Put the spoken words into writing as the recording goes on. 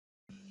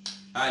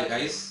Hi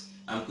guys,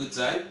 I'm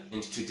Kudzai,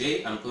 and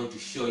today I'm going to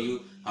show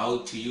you how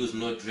to use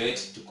Node-RED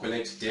to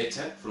collect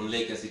data from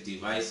legacy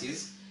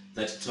devices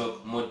that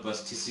talk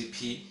Modbus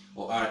TCP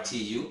or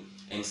RTU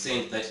and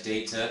send that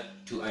data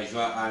to Azure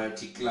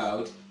IoT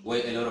Cloud,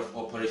 where a lot of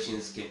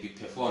operations can be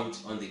performed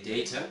on the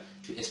data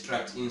to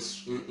extract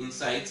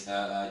insights,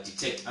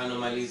 detect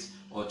anomalies,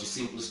 or to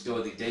simply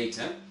store the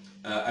data.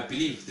 I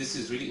believe this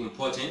is really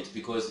important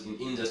because in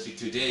industry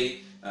today,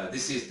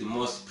 this is the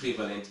most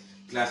prevalent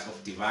class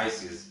of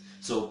devices.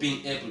 So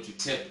being able to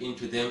tap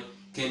into them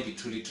can be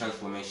truly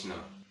transformational.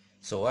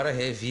 So what I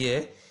have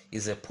here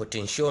is a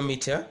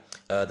potentiometer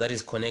that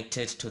is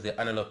connected to the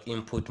analog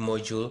input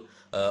module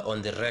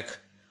on the rack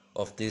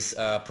of this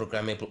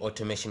programmable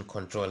automation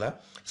controller.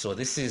 So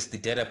this is the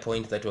data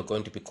point that we're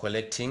going to be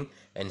collecting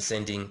and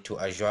sending to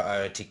Azure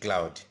IoT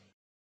Cloud.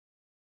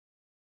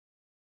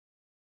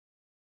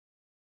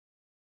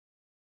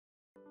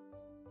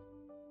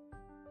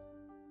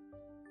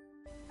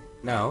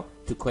 Now,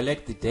 to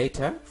collect the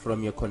data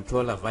from your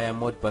controller via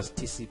Modbus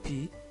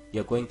TCP,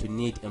 you're going to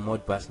need a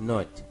Modbus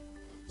node.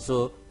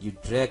 So you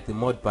drag the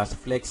Modbus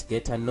Flex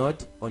Getter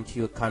node onto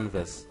your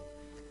canvas.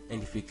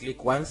 And if you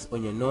click once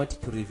on your node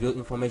to reveal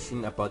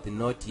information about the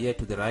node here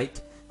to the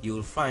right, you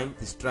will find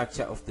the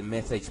structure of the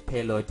message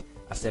payload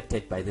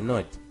accepted by the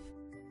node.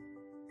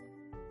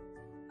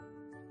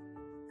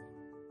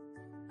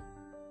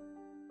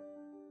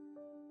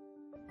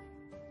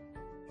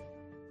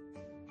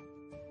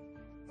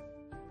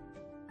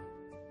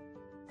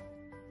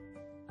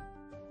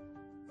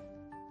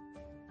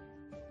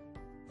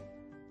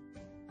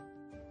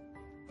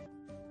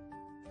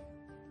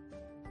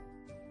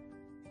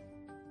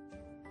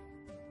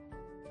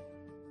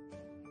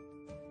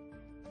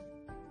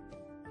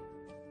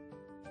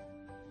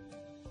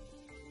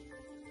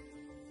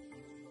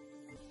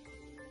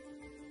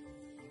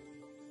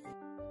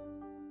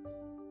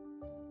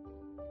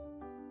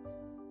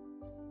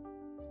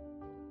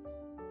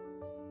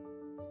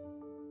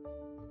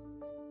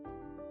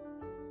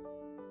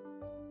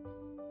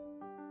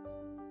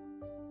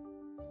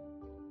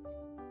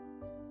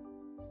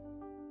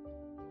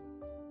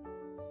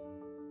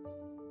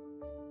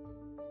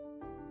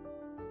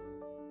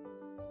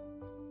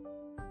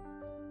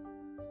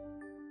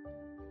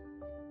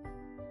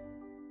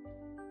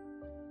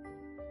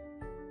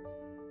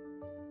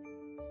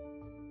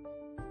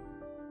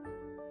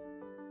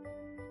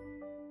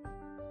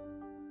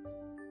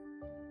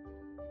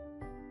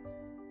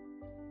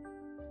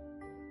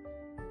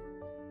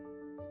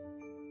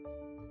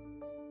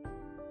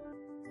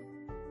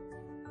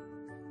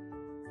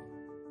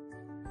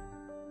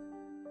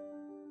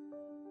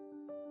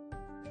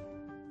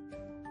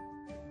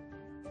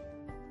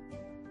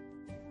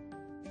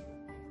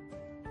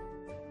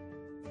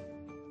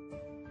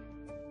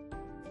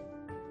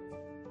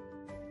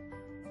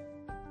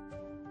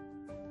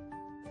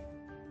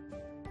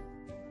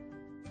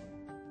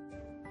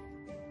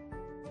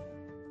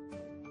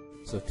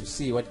 So to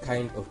see what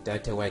kind of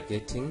data we're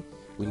getting,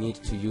 we need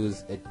to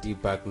use a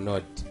debug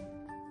node.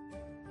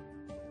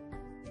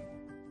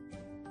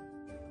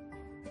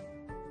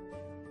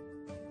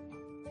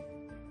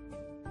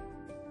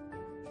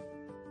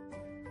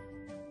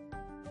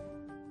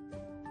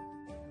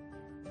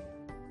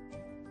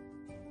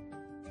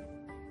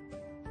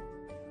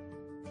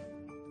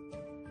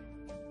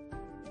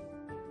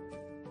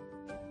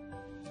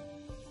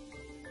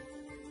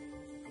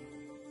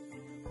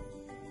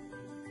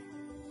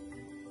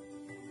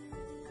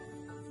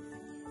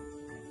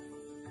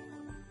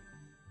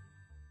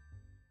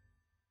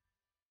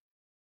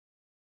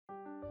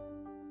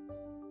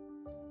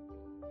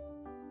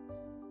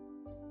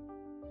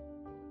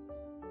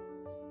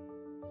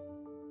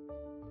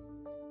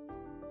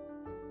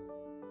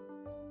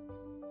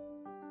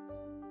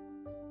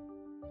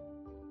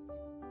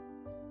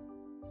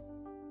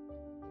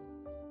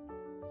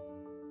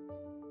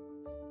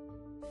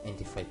 And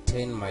if I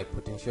turn my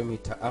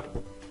potentiometer up,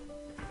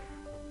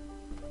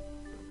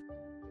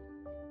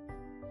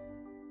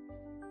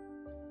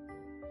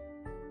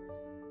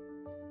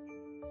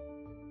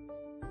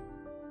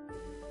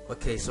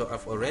 okay, so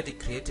I've already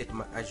created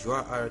my Azure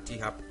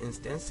IoT Hub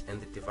instance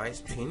and the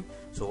device twin.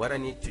 So what I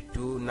need to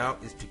do now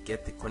is to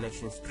get the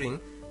connection string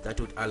that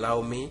would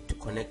allow me to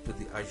connect to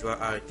the Azure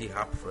IoT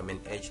Hub from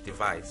an edge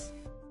device.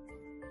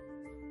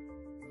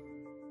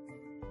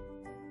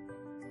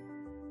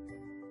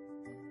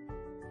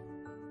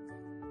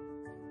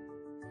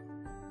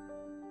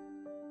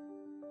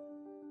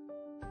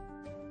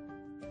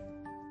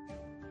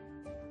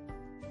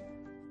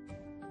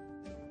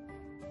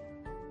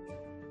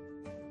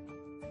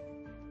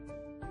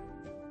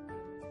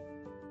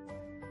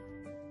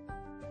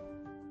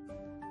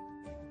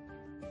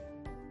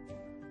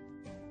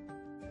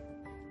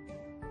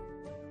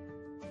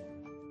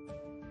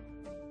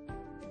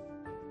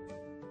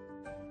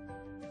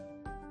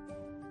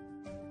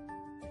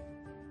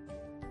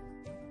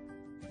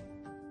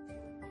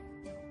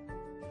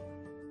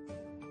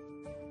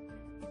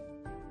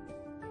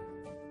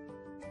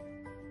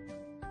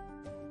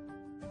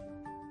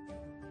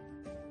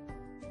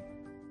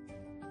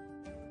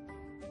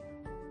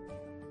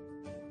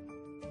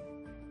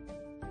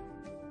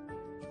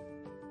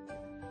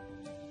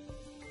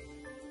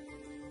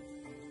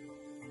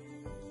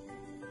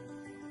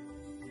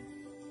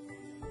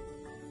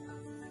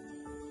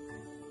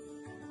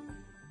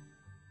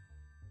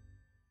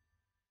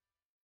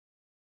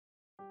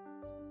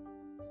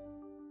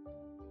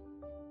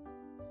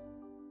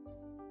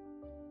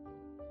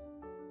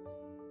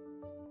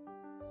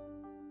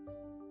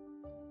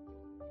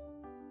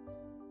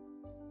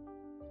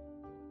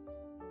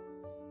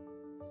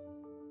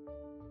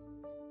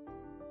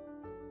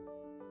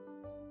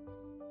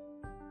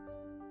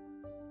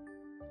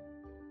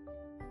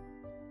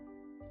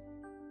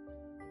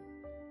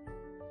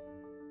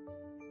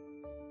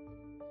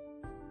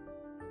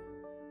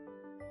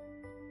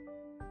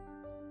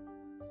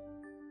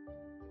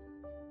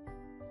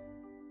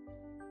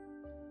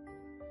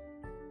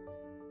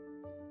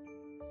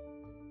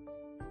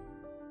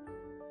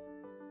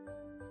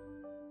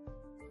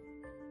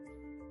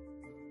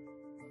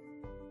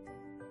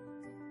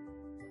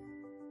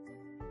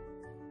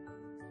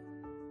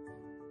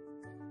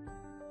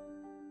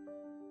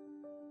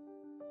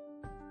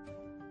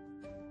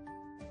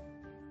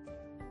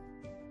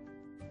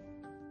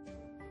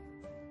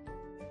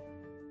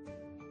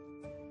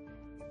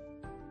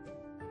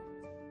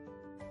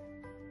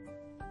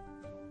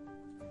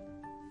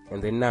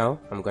 And then now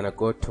I'm gonna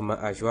go to my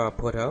Azure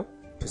portal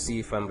to see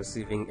if I'm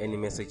receiving any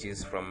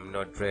messages from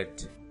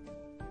Node-RED.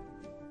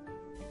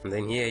 And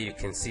then here you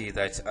can see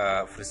that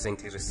I've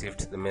recently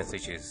received the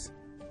messages.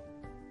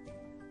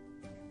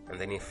 And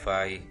then if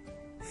I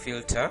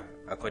filter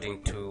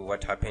according to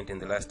what happened in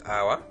the last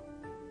hour,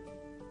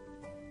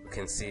 you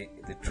can see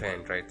the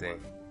trend right there.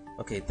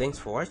 Okay, thanks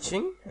for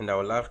watching, and I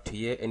would love to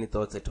hear any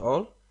thoughts at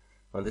all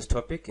on this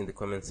topic in the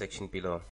comment section below.